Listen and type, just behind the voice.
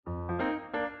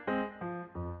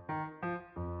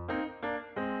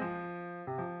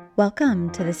Welcome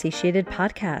to the Satiated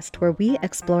podcast, where we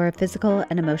explore physical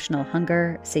and emotional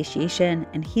hunger, satiation,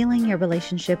 and healing your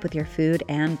relationship with your food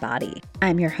and body.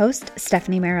 I'm your host,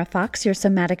 Stephanie Mara Fox, your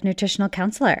somatic nutritional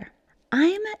counselor.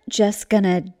 I'm just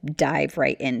gonna dive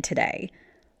right in today.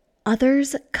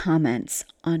 Others' comments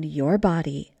on your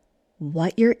body,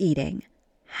 what you're eating,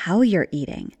 how you're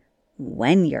eating,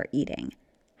 when you're eating,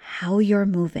 how you're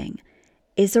moving,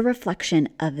 is a reflection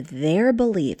of their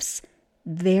beliefs,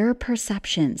 their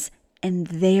perceptions, and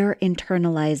their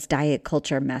internalized diet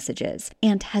culture messages,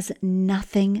 and has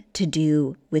nothing to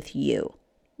do with you.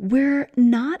 We're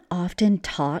not often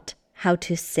taught how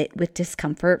to sit with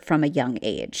discomfort from a young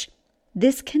age.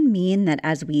 This can mean that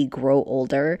as we grow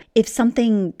older, if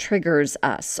something triggers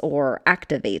us or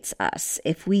activates us,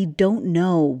 if we don't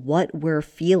know what we're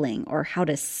feeling or how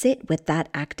to sit with that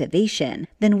activation,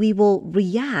 then we will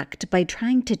react by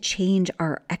trying to change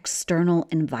our external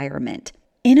environment.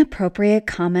 Inappropriate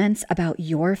comments about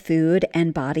your food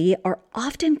and body are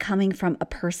often coming from a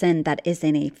person that is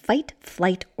in a fight,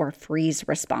 flight, or freeze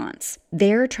response.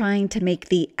 They're trying to make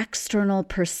the external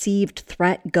perceived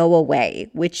threat go away,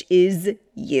 which is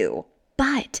you.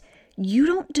 But you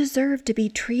don't deserve to be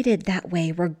treated that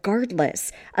way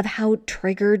regardless of how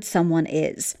triggered someone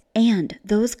is. And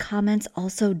those comments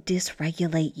also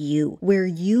dysregulate you, where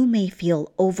you may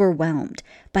feel overwhelmed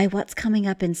by what's coming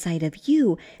up inside of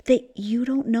you that you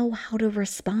don't know how to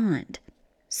respond.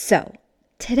 So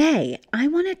today, I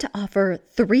wanted to offer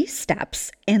 3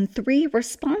 steps and 3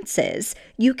 responses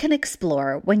you can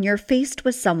explore when you're faced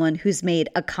with someone who's made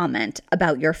a comment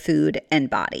about your food and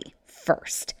body.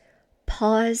 First,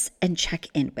 pause and check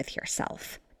in with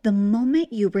yourself. The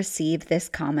moment you receive this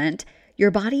comment,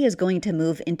 your body is going to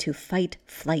move into fight,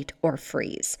 flight, or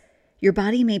freeze. Your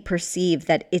body may perceive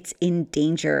that it's in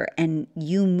danger, and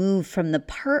you move from the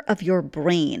part of your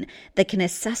brain that can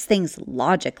assess things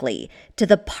logically to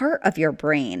the part of your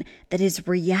brain that is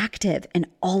reactive and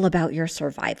all about your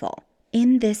survival.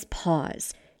 In this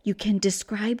pause, you can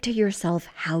describe to yourself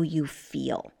how you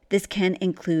feel. This can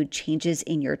include changes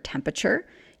in your temperature.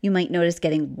 You might notice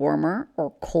getting warmer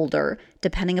or colder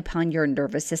depending upon your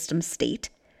nervous system state.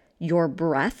 Your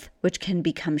breath, which can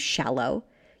become shallow.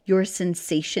 Your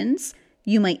sensations,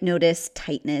 you might notice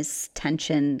tightness,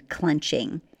 tension,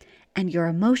 clenching. And your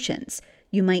emotions,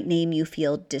 you might name you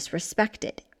feel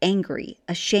disrespected, angry,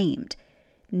 ashamed.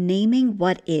 Naming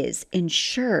what is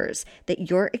ensures that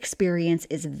your experience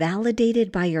is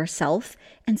validated by yourself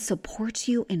and supports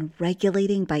you in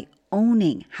regulating by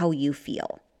owning how you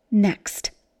feel. Next,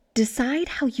 decide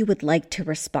how you would like to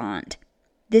respond.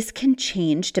 This can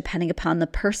change depending upon the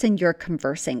person you're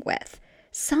conversing with.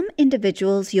 Some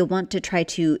individuals you'll want to try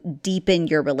to deepen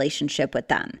your relationship with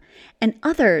them, and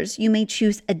others you may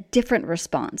choose a different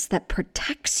response that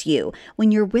protects you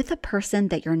when you're with a person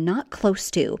that you're not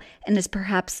close to and is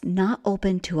perhaps not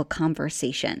open to a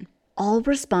conversation. All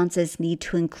responses need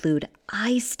to include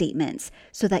I statements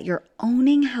so that you're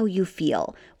owning how you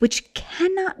feel, which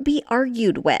cannot be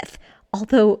argued with,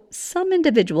 although some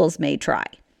individuals may try.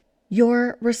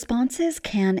 Your responses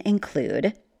can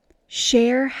include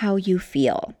share how you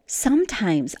feel.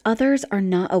 Sometimes others are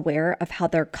not aware of how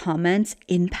their comments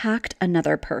impact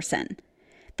another person.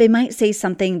 They might say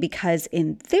something because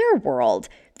in their world,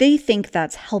 they think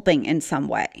that's helping in some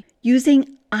way.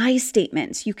 Using I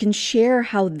statements, you can share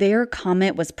how their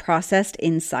comment was processed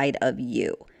inside of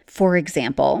you. For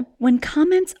example, when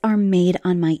comments are made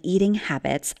on my eating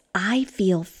habits, I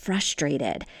feel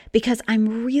frustrated because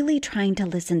I'm really trying to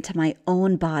listen to my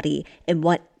own body and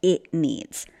what it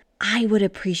needs. I would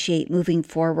appreciate moving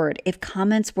forward if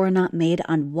comments were not made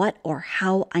on what or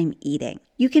how I'm eating.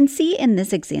 You can see in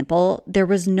this example, there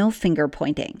was no finger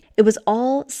pointing. It was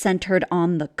all centered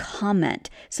on the comment,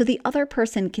 so the other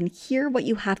person can hear what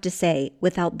you have to say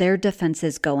without their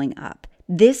defenses going up.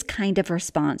 This kind of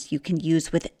response you can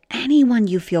use with anyone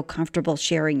you feel comfortable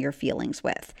sharing your feelings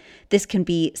with. This can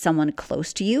be someone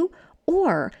close to you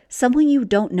or someone you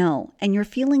don't know, and you're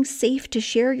feeling safe to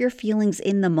share your feelings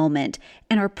in the moment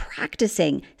and are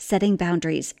practicing setting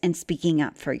boundaries and speaking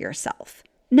up for yourself.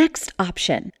 Next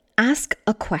option, ask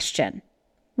a question.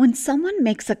 When someone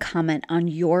makes a comment on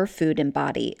your food and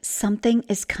body, something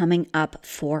is coming up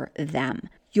for them.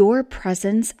 Your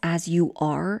presence as you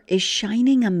are is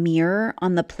shining a mirror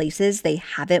on the places they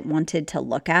haven't wanted to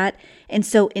look at. And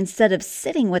so instead of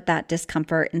sitting with that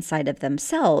discomfort inside of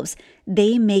themselves,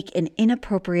 they make an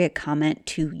inappropriate comment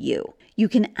to you. You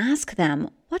can ask them,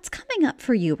 what's coming up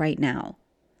for you right now?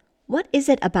 What is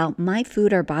it about my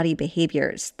food or body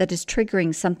behaviors that is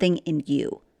triggering something in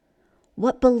you?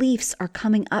 What beliefs are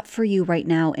coming up for you right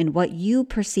now in what you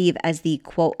perceive as the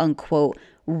quote unquote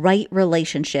right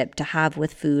relationship to have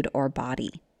with food or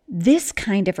body. This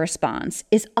kind of response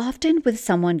is often with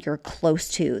someone you're close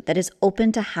to that is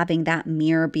open to having that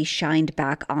mirror be shined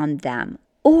back on them,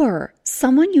 or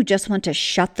someone you just want to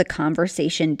shut the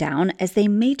conversation down as they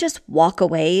may just walk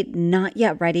away, not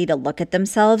yet ready to look at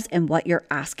themselves and what you're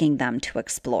asking them to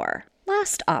explore.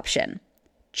 Last option,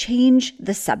 change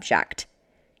the subject.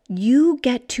 You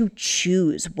get to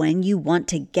choose when you want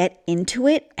to get into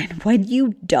it and when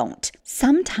you don't.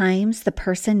 Sometimes the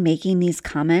person making these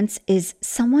comments is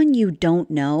someone you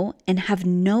don't know and have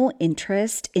no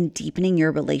interest in deepening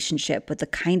your relationship with the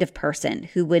kind of person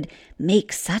who would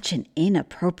make such an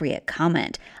inappropriate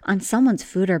comment on someone's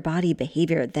food or body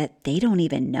behavior that they don't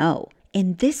even know.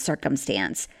 In this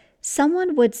circumstance,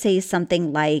 someone would say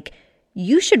something like,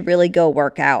 "You should really go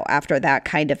work out after that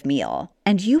kind of meal."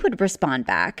 And you would respond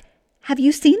back, "Have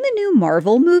you seen the new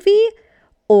Marvel movie?"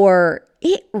 Or,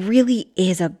 "It really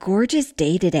is a gorgeous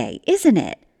day today, isn't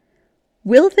it?"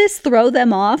 Will this throw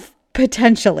them off?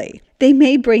 Potentially. They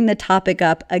may bring the topic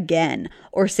up again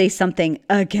or say something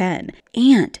again.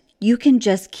 And you can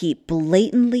just keep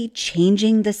blatantly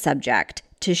changing the subject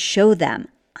to show them,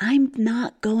 I'm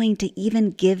not going to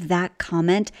even give that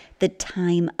comment the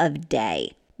time of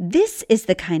day. This is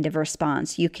the kind of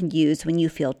response you can use when you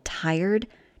feel tired,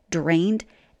 drained,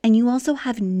 and you also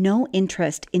have no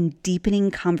interest in deepening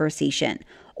conversation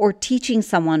or teaching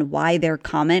someone why their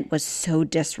comment was so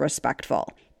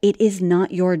disrespectful. It is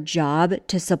not your job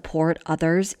to support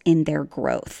others in their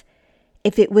growth.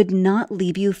 If it would not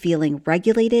leave you feeling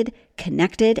regulated,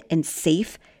 connected, and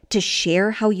safe to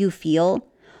share how you feel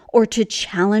or to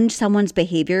challenge someone's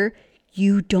behavior,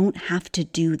 you don't have to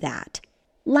do that.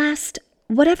 Last,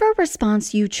 whatever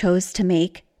response you chose to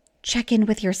make, check in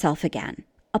with yourself again.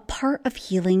 A part of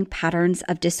healing patterns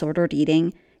of disordered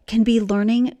eating can be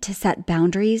learning to set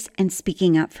boundaries and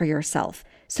speaking up for yourself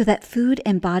so that food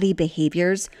and body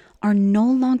behaviors are no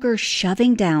longer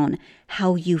shoving down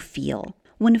how you feel.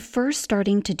 When first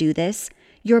starting to do this,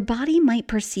 your body might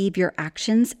perceive your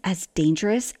actions as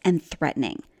dangerous and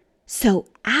threatening. So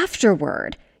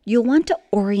afterward, you'll want to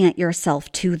orient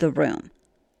yourself to the room.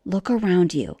 Look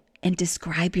around you and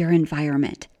describe your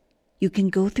environment. You can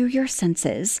go through your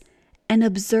senses and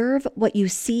observe what you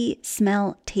see,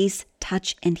 smell, taste,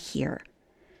 touch, and hear.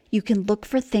 You can look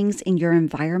for things in your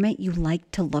environment you like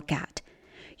to look at.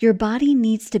 Your body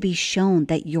needs to be shown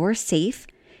that you're safe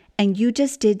and you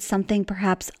just did something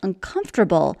perhaps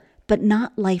uncomfortable, but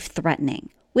not life-threatening.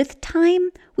 With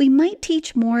time, we might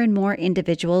teach more and more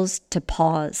individuals to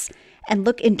pause and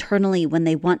look internally when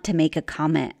they want to make a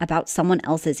comment about someone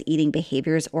else's eating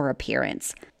behaviors or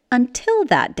appearance. Until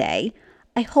that day,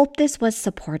 I hope this was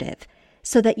supportive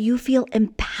so that you feel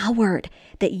empowered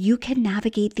that you can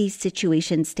navigate these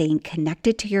situations staying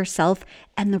connected to yourself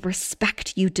and the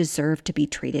respect you deserve to be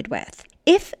treated with.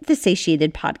 If the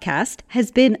Satiated podcast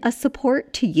has been a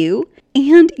support to you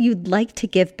and you'd like to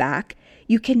give back,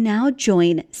 you can now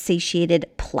join Satiated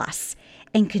Plus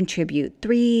and contribute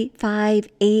 $3, $5,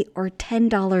 $8, or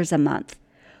 $10 a month.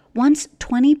 Once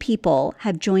 20 people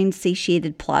have joined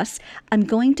Satiated Plus, I'm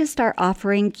going to start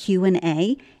offering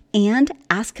Q&A and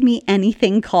Ask Me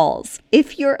Anything calls.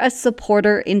 If you're a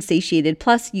supporter in Satiated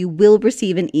Plus, you will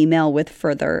receive an email with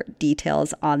further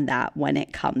details on that when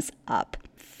it comes up.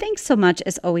 Thanks so much,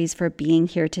 as always, for being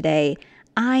here today.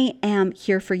 I am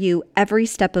here for you every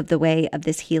step of the way of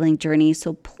this healing journey,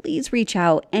 so please reach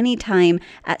out anytime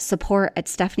at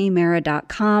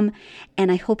support@stephaniemera.com,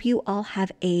 and I hope you all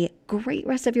have a great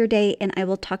rest of your day, and I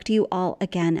will talk to you all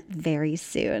again very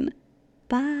soon.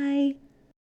 Bye.